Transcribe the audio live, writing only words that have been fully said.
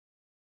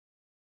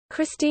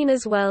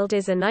Christina's World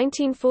is a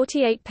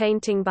 1948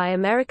 painting by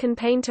American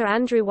painter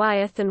Andrew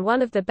Wyeth and one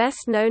of the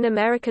best-known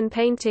American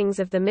paintings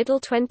of the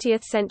middle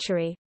 20th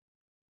century.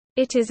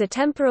 It is a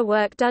tempera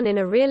work done in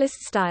a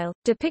realist style,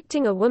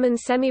 depicting a woman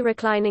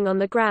semi-reclining on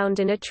the ground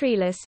in a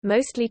treeless,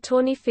 mostly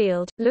tawny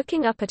field,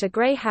 looking up at a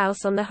gray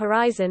house on the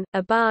horizon.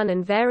 A barn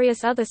and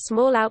various other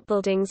small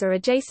outbuildings are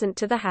adjacent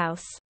to the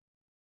house.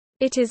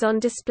 It is on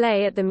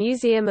display at the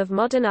Museum of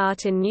Modern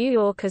Art in New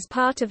York as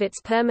part of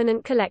its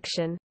permanent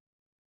collection.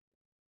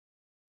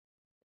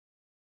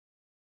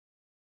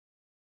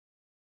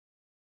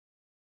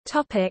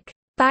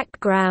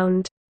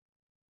 Background.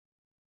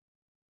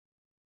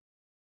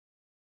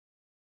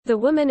 The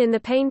woman in the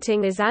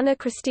painting is Anna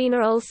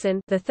Christina Olson,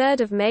 the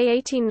 3rd of May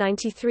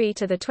 1893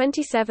 to the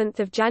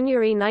 27th of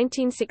January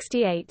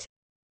 1968.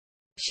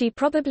 She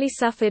probably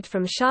suffered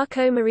from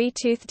Charcot-Marie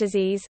tooth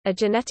disease, a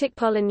genetic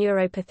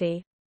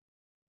polyneuropathy.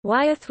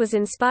 Wyeth was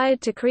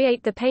inspired to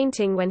create the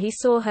painting when he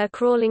saw her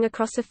crawling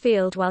across a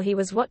field while he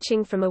was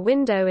watching from a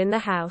window in the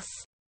house.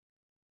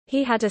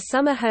 He had a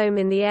summer home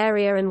in the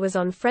area and was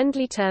on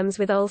friendly terms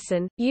with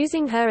Olson,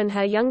 using her and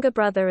her younger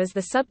brother as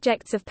the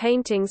subjects of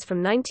paintings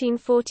from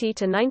 1940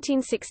 to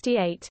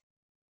 1968.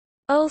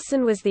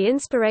 Olson was the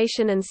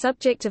inspiration and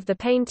subject of the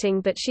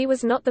painting, but she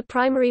was not the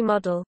primary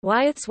model.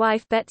 Wyeth's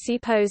wife Betsy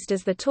posed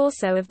as the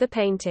torso of the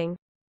painting.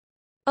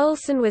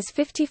 Olson was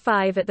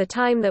 55 at the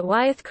time that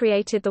Wyeth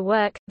created the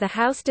work. The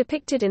house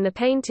depicted in the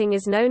painting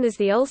is known as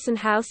the Olson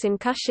House in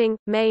Cushing,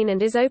 Maine,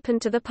 and is open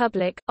to the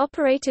public,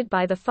 operated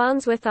by the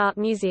Farnsworth Art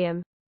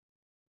Museum.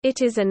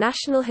 It is a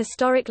National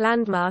Historic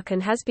Landmark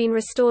and has been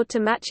restored to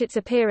match its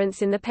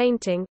appearance in the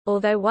painting,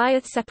 although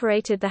Wyeth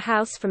separated the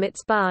house from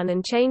its barn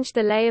and changed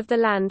the lay of the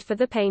land for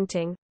the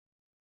painting.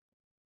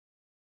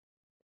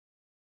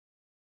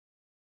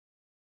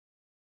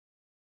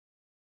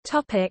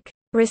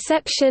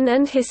 Reception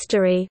and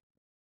history.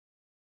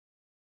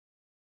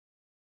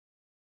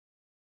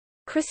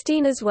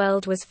 Christina's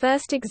World was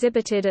first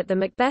exhibited at the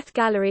Macbeth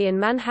Gallery in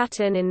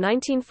Manhattan in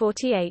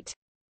 1948.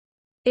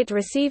 It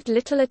received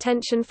little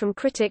attention from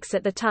critics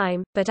at the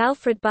time, but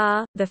Alfred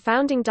Barr, the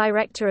founding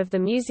director of the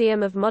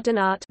Museum of Modern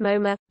Art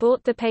 (MoMA),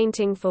 bought the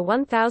painting for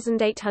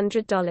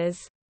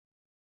 $1,800.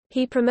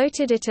 He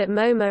promoted it at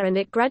MoMA and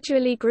it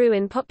gradually grew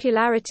in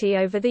popularity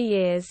over the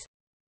years.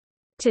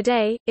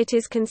 Today, it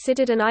is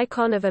considered an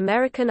icon of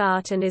American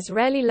art and is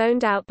rarely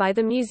loaned out by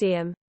the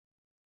museum.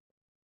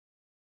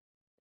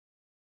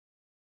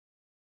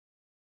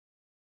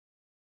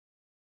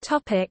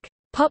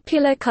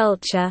 Popular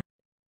culture.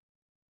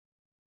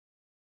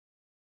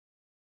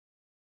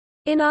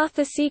 In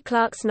Arthur C.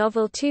 Clarke's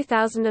novel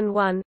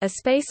 2001, A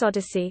Space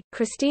Odyssey,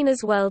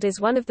 Christina's World is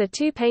one of the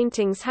two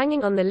paintings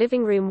hanging on the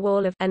living room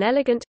wall of an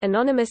elegant,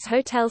 anonymous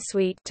hotel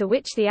suite to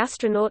which the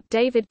astronaut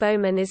David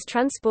Bowman is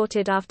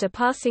transported after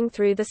passing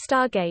through the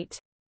Stargate.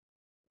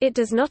 It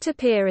does not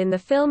appear in the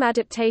film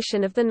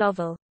adaptation of the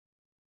novel.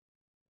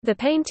 The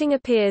painting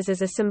appears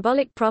as a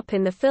symbolic prop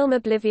in the film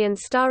Oblivion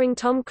starring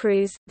Tom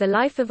Cruise. The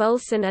life of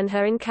Olson and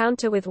her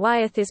encounter with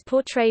Wyeth is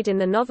portrayed in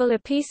the novel A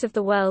Piece of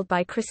the World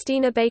by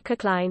Christina Baker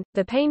Kline.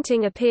 The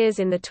painting appears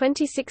in the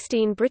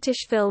 2016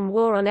 British film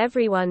War on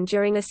Everyone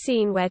during a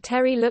scene where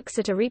Terry looks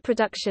at a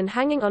reproduction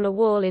hanging on a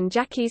wall in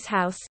Jackie's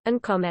house,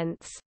 and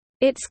comments,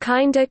 "It's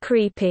kinda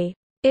creepy.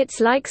 It's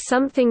like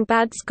something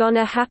bad's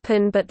gonna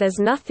happen but there's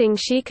nothing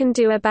she can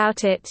do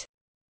about it."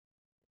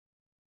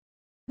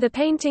 The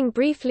painting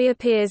briefly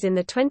appears in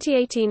the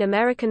 2018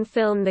 American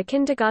film The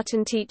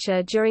Kindergarten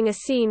Teacher during a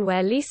scene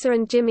where Lisa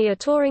and Jimmy are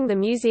touring the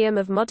Museum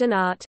of Modern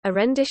Art. A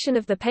rendition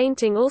of the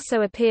painting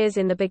also appears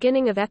in the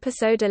beginning of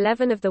episode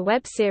 11 of the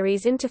web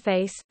series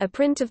Interface. A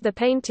print of the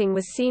painting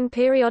was seen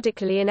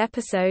periodically in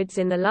episodes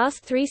in the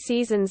last 3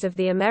 seasons of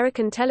the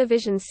American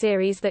television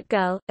series That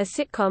Girl, a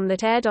sitcom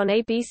that aired on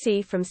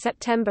ABC from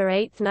September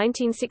 8,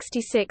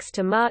 1966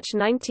 to March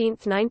 19,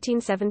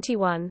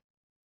 1971.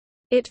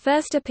 It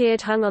first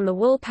appeared hung on the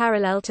wall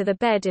parallel to the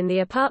bed in the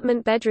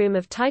apartment bedroom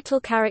of title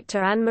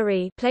character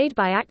Anne-Marie, played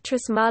by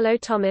actress Marlo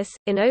Thomas,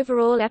 in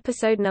overall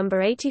episode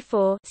number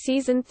 84,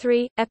 season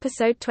 3,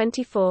 episode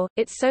 24,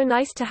 It's So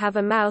Nice to Have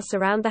a Mouse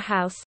Around the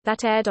House,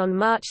 that aired on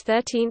March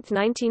 13,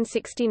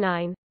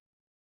 1969.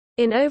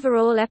 In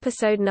overall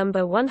episode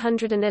number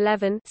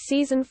 111,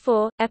 season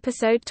 4,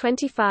 episode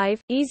 25,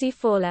 Easy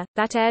Faller,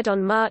 that aired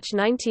on March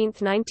 19,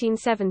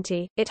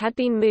 1970, it had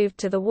been moved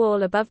to the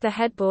wall above the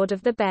headboard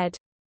of the bed.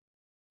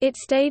 It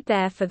stayed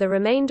there for the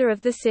remainder of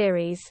the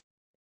series.